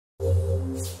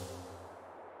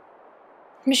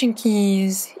Mission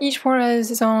keys. Each port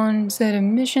has its own set of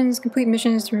missions. Complete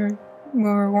missions will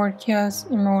reward Chaos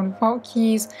Emerald Vault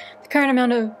keys. The current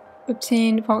amount of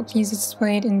obtained Vault keys is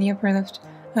displayed in the upper left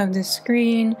of the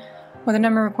screen, while the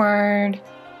number required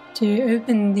to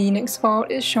open the next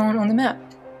vault is shown on the map.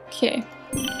 Okay.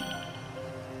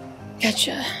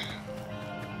 Gotcha.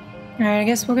 Alright, I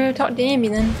guess we'll go talk to Amy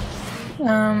then.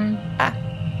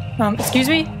 Excuse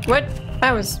me? What?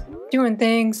 I was doing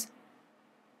things.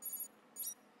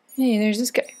 Hey, there's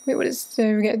this guy. Wait, what is...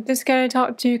 So we got this guy to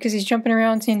talk to because he's jumping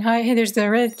around saying hi. Hey, there's the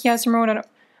red Chaos Emerald.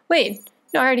 Wait!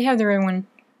 No, I already have the red one.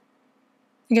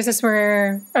 I guess that's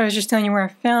where... I was just telling you where I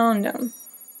found them.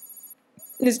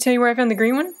 Does it tell you where I found the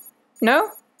green one?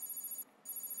 No?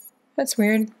 That's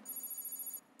weird.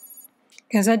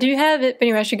 Because I do have it, but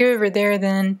anyway, I should go over there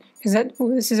then. Because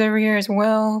this is over here as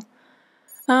well.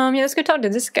 Yeah, let's go talk to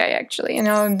this guy actually, and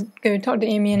I'll go talk to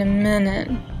Amy in a minute.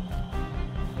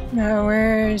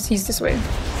 He's this way.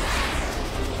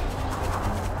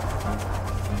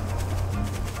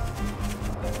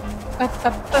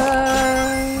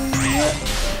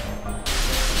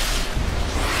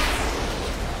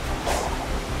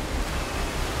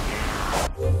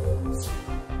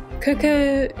 Coco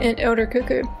and Elder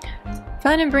Coco.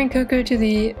 Find and bring Coco to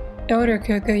the Elder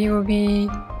Coco. You will be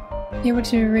able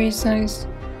to raise Sonic's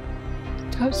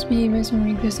top speed maximum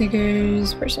rank as it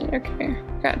goes person. Okay,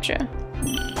 gotcha.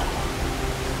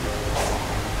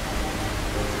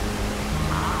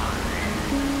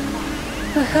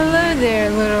 Well, hello there,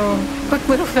 quick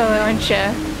little fella, aren't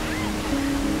ya?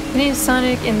 My name's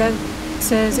Sonic, and that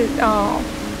says it all.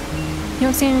 You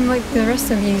don't seem like the rest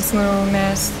of these little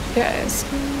masked guys.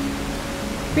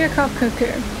 We are called Coco,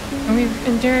 and we've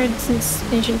endured since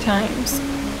ancient times.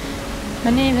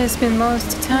 My name has been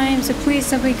lost to time, so please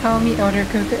simply call me Elder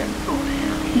Coco.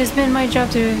 It has been my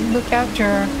job to look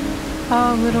after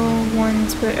all little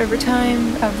ones, but over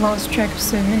time, I've lost track of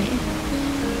so many.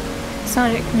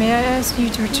 Sonic, may I ask you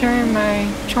to return my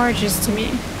charges to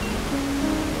me?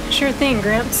 Sure thing,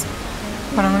 Gramps.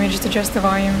 Hold on, let me just adjust the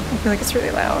volume. I feel like it's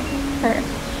really loud. Alright.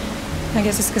 I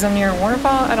guess it's because I'm near a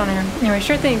waterfall? I don't know. Anyway,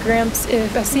 sure thing, Gramps.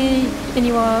 If I see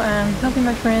any while I'm helping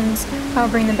my friends, I'll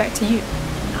bring them back to you.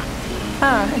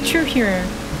 Ah, a true hero.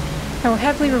 I will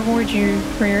happily reward you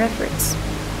for your efforts.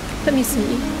 Let me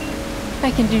see.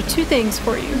 I can do two things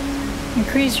for you.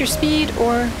 Increase your speed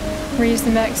or raise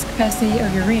the max capacity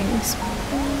of your rings.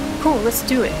 Cool, let's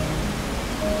do it.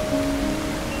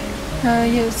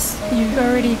 Yes, you've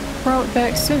already brought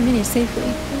back so many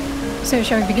safely. So,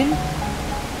 shall we begin?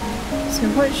 So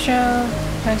what shall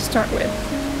I start with?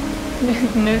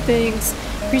 No thanks.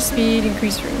 Increase speed,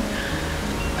 increase ring.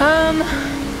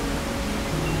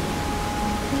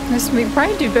 We can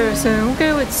probably do both, so we'll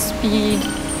go with speed,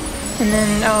 and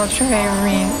then I'll try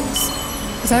rings.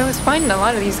 Because I was finding a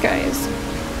lot of these guys.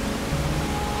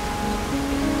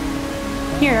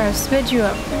 Here, I've sped you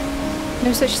up.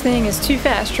 No such thing as too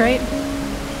fast, right?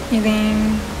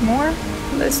 Anything more?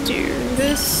 Let's do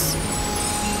this.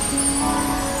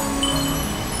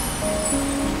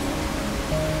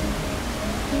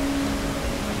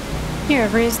 Here,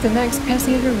 I've raised the max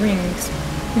capacity of your rings.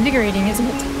 Invigorating, isn't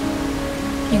it?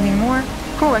 Anything more?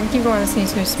 Cool, I can keep going. Let's see.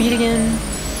 So speed again.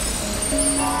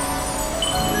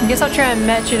 I guess I'll try and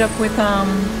match it up with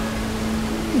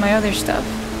my other stuff.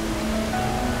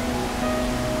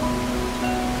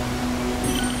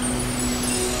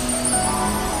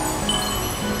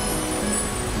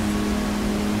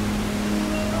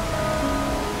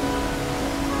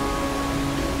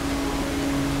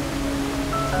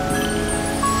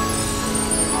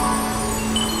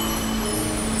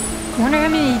 I wonder how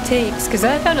many he takes, because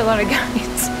I found a lot of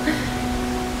guys.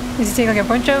 Does he take like a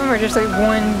bunch of them, or just like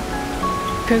one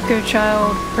Coco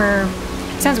child per...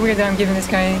 It sounds weird that I'm giving this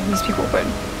guy these people, but...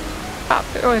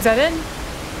 Oh, is that it?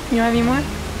 You don't have any more?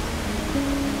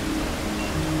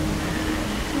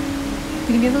 You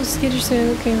can be a little skittish, so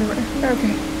okay,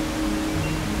 okay.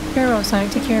 Very well, Sonic,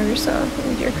 take care of yourself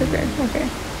with your Coco. Okay.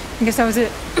 I guess that was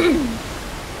it.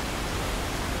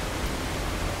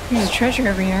 There's a treasure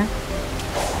over here.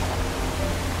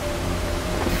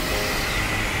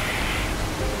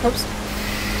 Oops.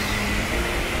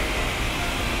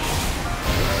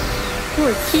 Ooh,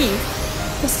 a key.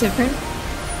 That's different.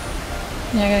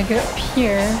 Now I gotta go up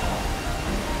here.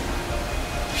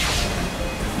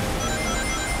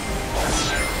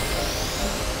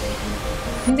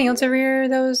 Anything else over here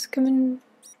that was coming?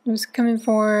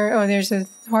 For... Oh, there's a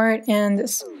heart and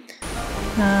this.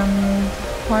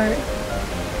 Heart.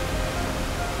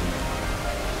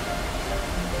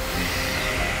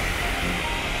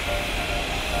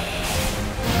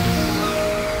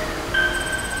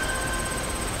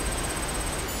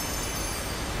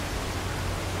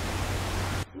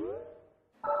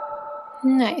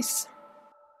 Nice.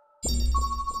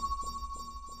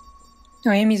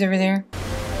 Oh, Amy's over there.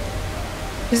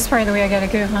 This is probably the way I gotta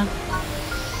go, huh?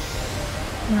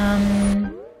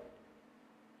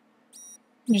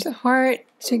 There's a heart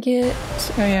to get.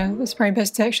 Oh yeah, it's probably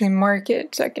best to actually mark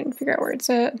it so I can figure out where it's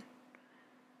at.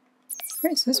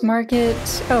 Alright, so let's mark it.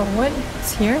 Oh, what?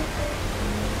 It's here?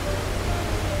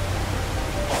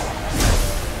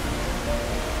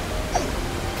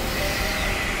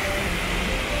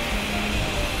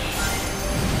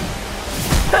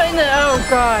 Oh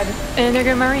god! And there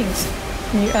go my rings.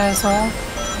 You asshole.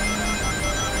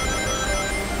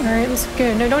 Alright, let's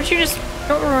go. No,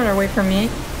 don't run away from me.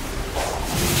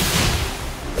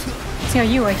 See how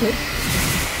you like it.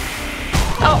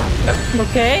 Oh,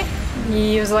 okay.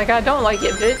 He was like, I don't like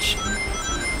it, bitch.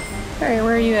 Alright,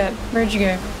 where are you at? Where'd you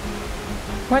go?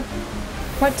 What?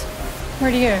 What?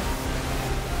 Where'd you go?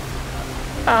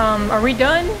 Are we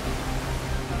done?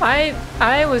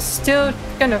 I was still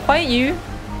gonna fight you.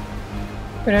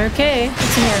 But okay,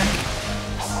 it's here.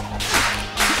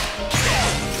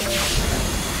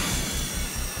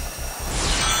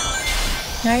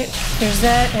 Right, there's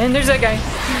that, and there's that guy.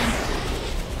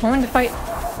 I wanted to fight,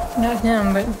 not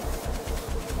him, but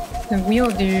the wheel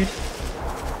dude.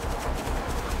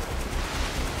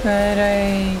 But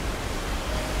I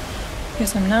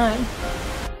guess I'm not.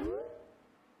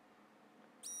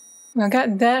 Well, I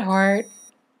got that heart.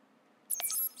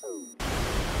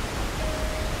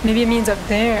 Maybe it means up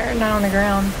there, not on the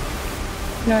ground.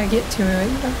 How do I get to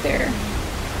it up there?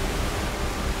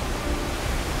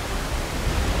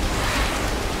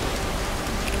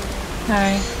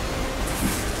 Hi.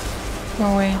 Go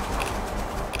away.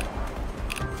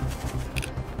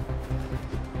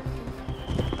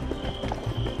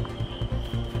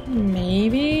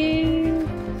 Maybe?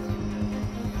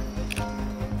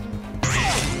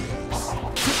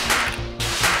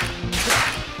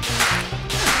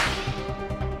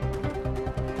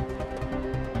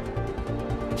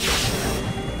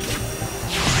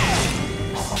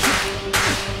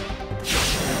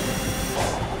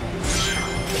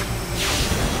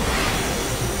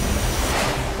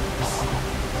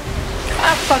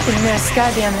 Fucking miss,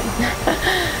 god damn it.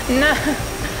 No.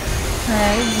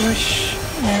 Alright, whoosh.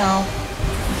 And I'll.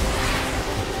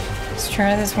 Let's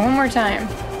try this one more time.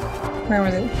 Where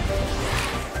was it?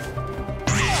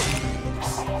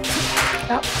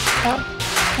 Up, up,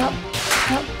 up,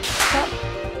 up, up.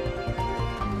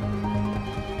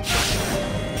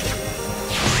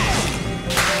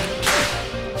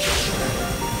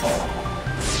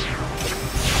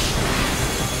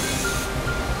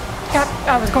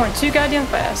 I was going too goddamn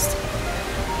fast.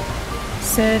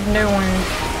 Said no one.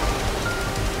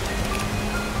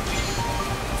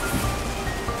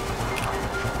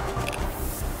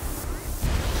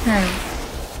 Alright.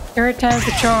 Third time's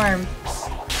the charm.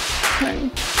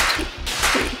 1, 2,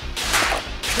 3, 4,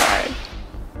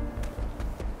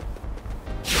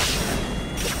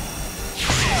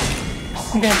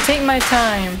 5. I'm gonna take my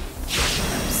time.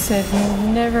 Said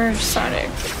never Sonic.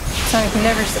 Sonic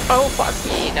never said, oh fuck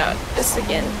me, not this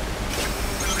again.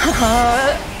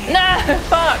 No,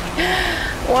 fuck!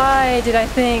 Why did I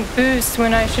think boost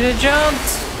when I should have jumped?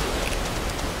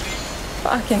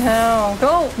 Fucking hell.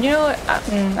 Go! You know what?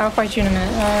 I'll fight you in a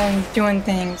minute. I'm doing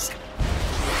things.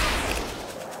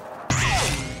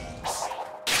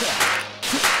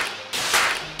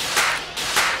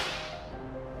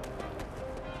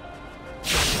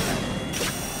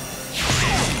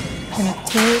 I'm gonna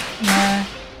take my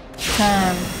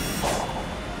time.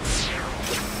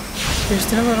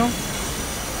 Just a little.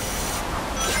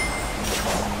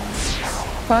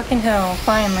 Fucking hell,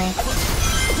 finally.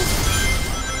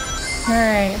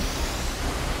 Alright.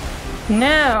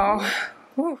 Now.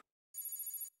 Whew.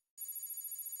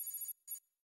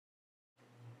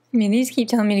 I mean, these keep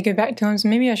telling me to go back to them, so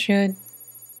maybe I should. I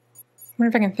wonder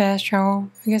if I can fast travel.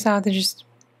 I guess I'll have to just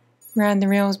ride the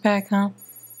rails back, huh?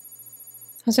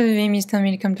 Also, Amy's telling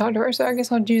me to come talk to her, so I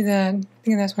guess I'll do that. I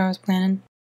think that's what I was planning.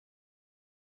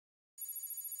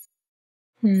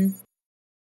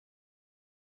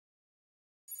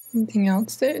 Anything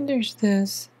else? There's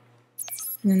this.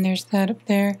 And then there's that up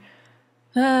there.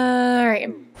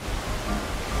 Alright.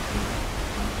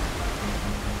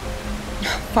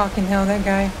 Fucking hell, that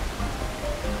guy.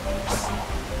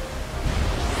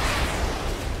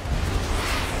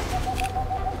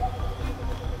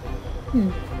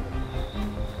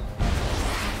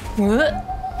 What?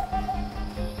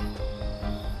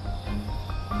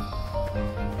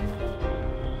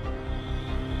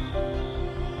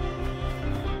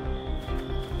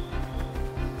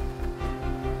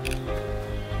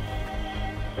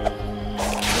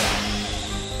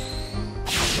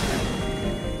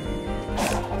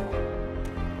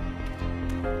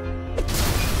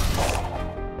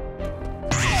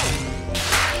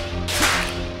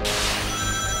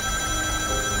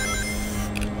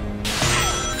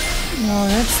 Oh,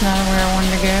 that's not where I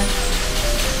wanted to go.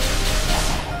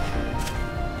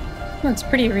 Oh, it's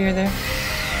pretty over here there.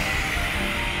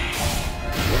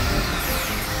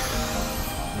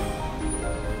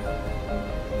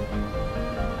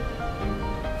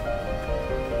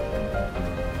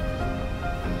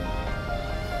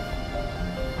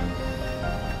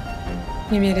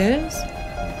 Maybe it is?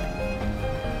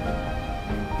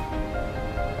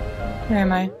 Where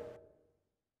am I?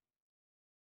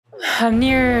 I'm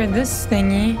near this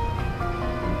thingy.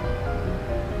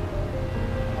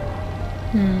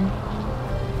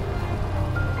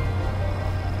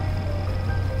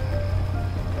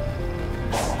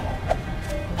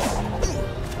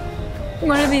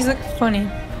 One of these look funny.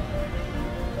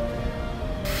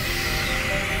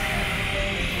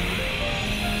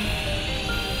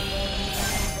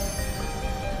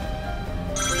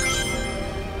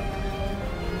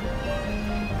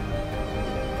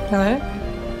 Hello?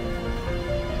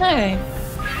 Hey.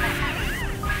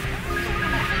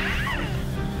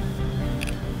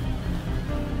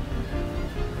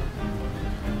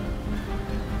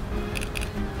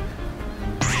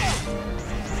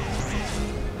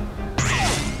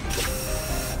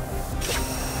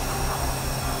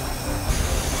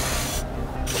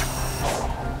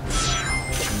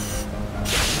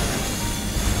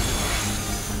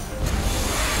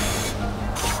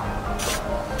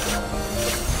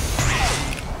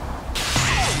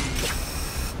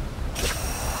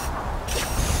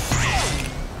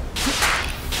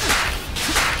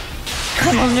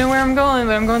 I don't know where I'm going,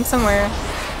 but I'm going somewhere.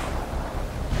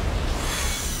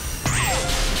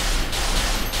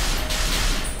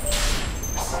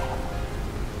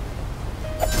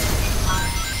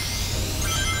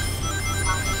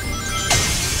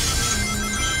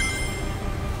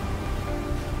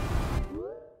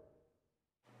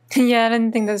 Yeah, I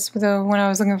didn't think that's the one I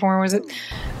was looking for, was it?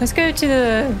 Let's go to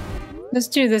the... Let's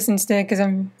do this instead, because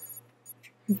I'm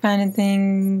finding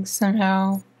things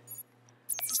somehow.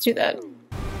 Let's do that.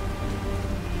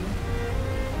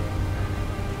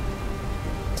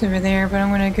 It's over there, but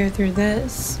I'm gonna go through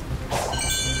this.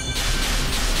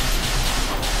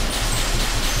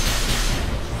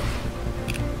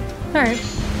 Alright.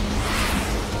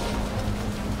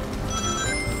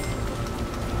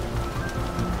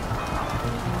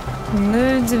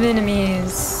 Loads of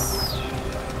enemies.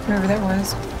 Whoever that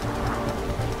was.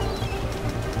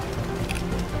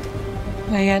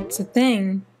 I got a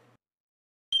thing.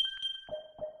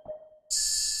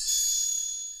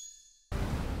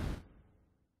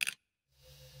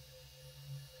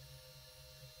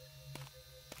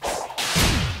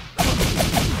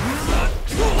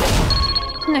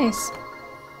 Nice.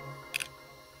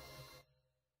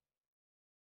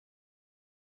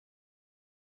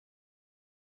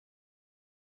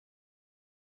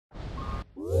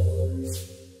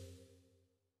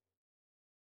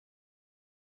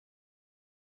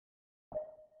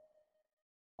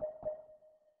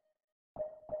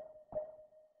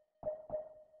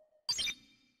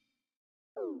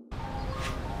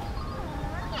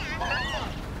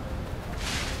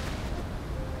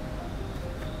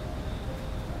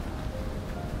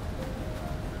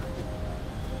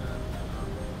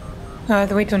 Oh, I have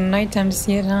to wait till nighttime to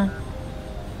see it, huh?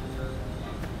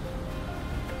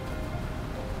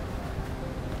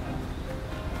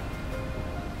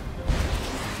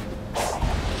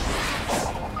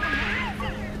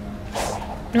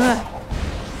 What?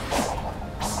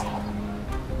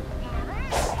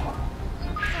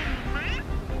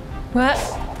 What?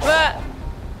 What?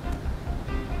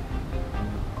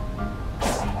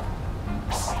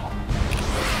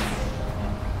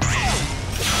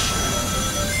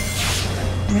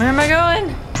 Where am I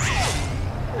going?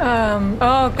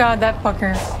 Oh god, that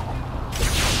fucker.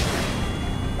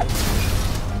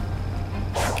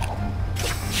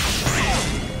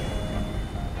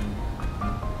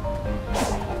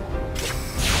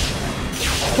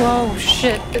 Whoa,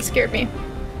 shit, that scared me.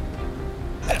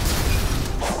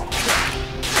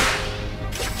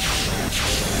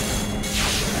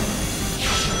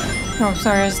 Oh,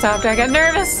 sorry, I stopped. I got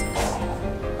nervous.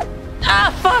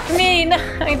 Ah, fuck me! No,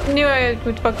 I knew I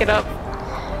would fuck it up.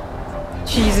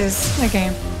 Jesus. Okay.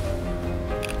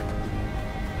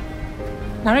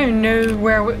 I don't even know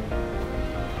where I would...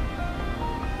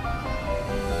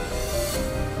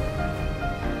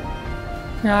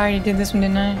 No, I already did this one,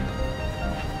 didn't I?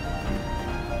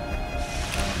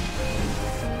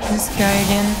 This guy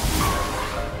again.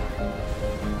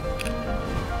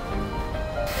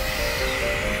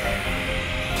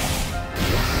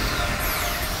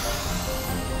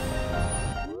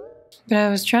 But I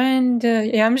was trying to...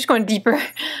 Yeah, I'm just going deeper.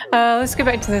 Let's go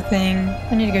back to the thing.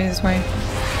 I need to go this way.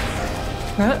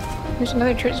 What? There's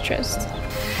another treasure chest.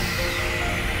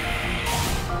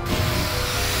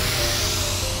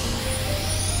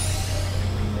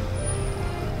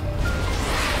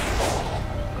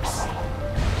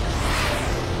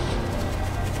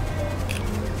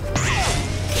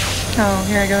 Oh,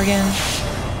 here I go again.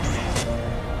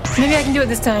 Maybe I can do it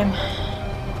this time.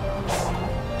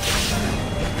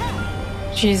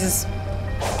 Jesus.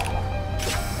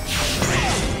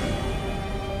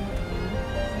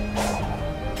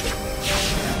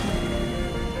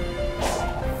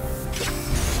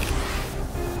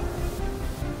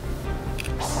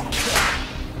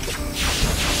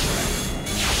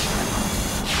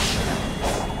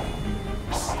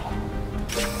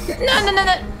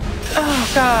 No.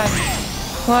 Oh, God.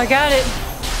 Well, I got it.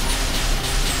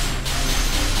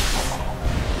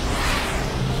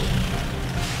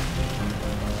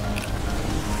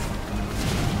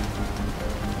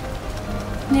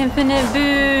 Infinite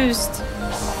boost.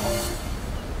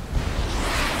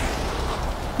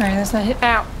 Alright, let's not hit.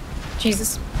 Ow.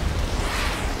 Jesus.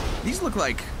 These look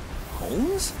like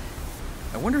homes?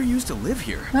 I wonder who used to live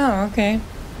here. Oh, okay.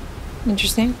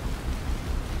 Interesting.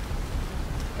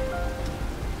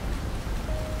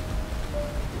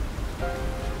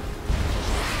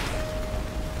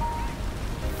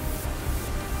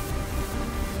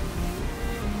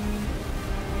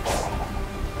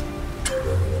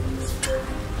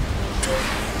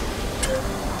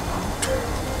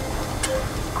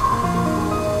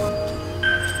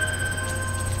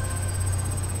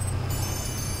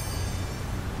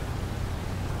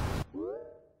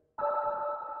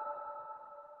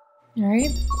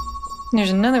 Alright. There's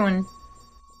another one.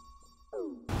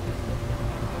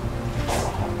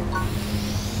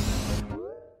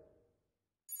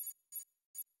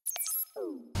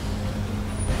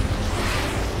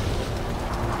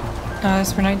 Oh,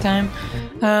 that's for nighttime.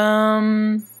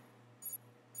 I'm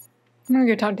gonna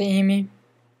go talk to Amy.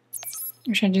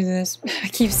 Or should I do this? I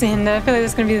keep saying that. I feel like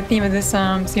that's gonna be the theme of this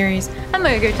series. I'm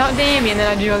gonna go talk to Amy and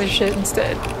then I do other shit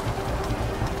instead.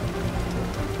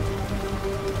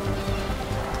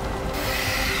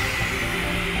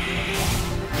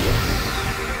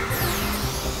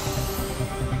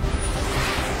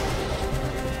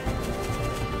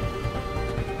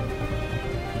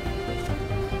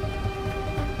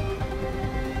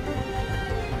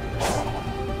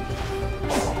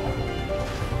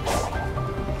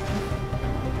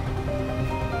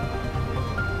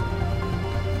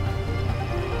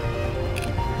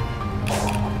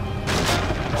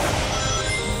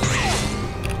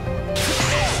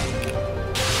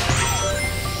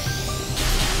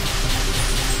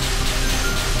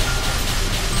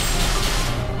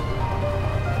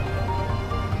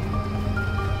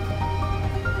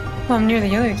 Well, I'm near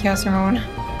the other Chaos Emerald.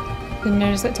 Didn't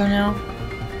notice that till now.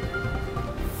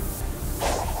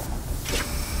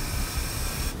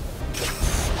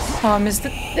 Oh, I missed the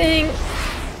thing!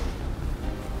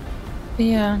 But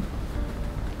yeah.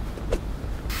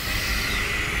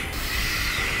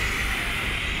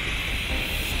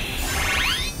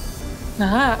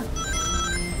 Aha!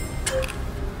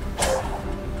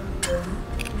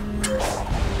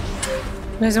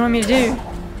 What does it want me to do?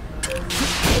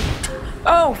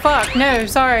 Oh, fuck, no,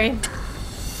 sorry.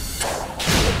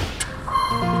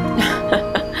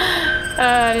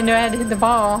 I didn't know I had to hit the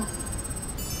ball.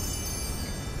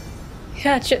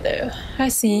 Gotcha, though. I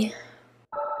see.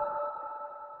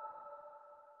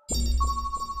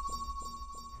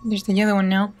 There's the yellow one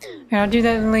now. Alright, I'll do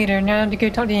that later. Now I have to go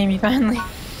talk to Amy, finally.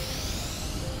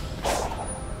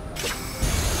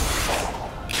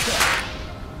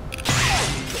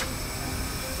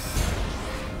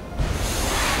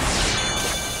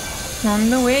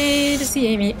 On the way to see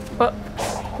Amy. Oh,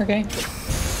 okay.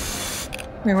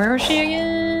 Wait, where was she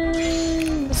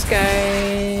again? This guy.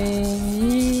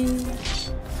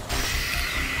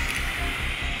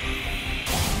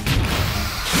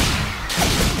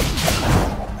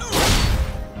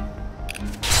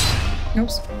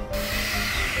 Oops.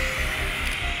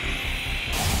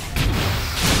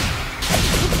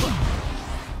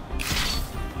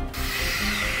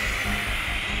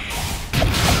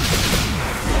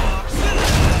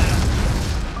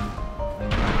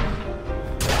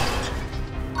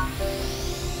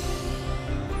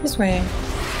 This way.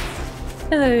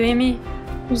 Hello, Amy.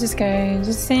 Who's this guy? Is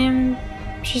this the same?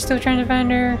 She's still trying to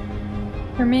find her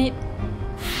mate?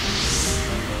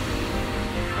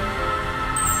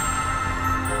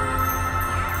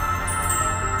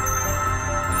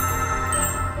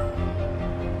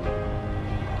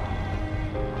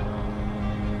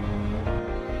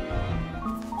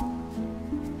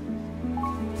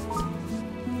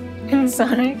 And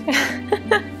Sonic.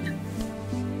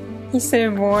 He's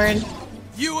so bored.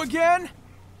 You again?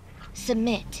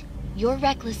 Submit. Your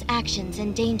reckless actions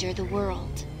endanger the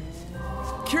world.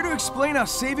 Care to explain how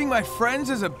saving my friends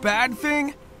is a bad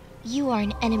thing? You are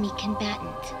an enemy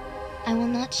combatant. I will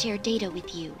not share data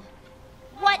with you.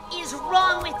 What is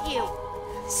wrong with you?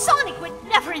 Sonic would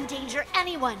never endanger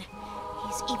anyone.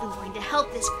 He's even going to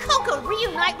help this Coco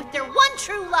reunite with their one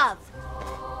true love.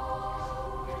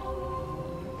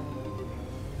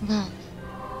 Love.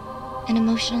 An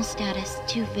emotional status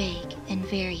too vague and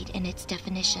varied in its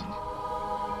definition.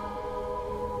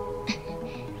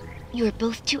 You are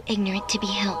both too ignorant to be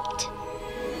helped.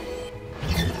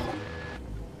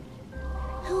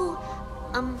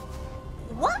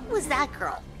 What was that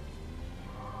girl?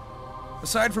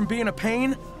 Aside from being a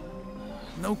pain,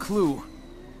 no clue.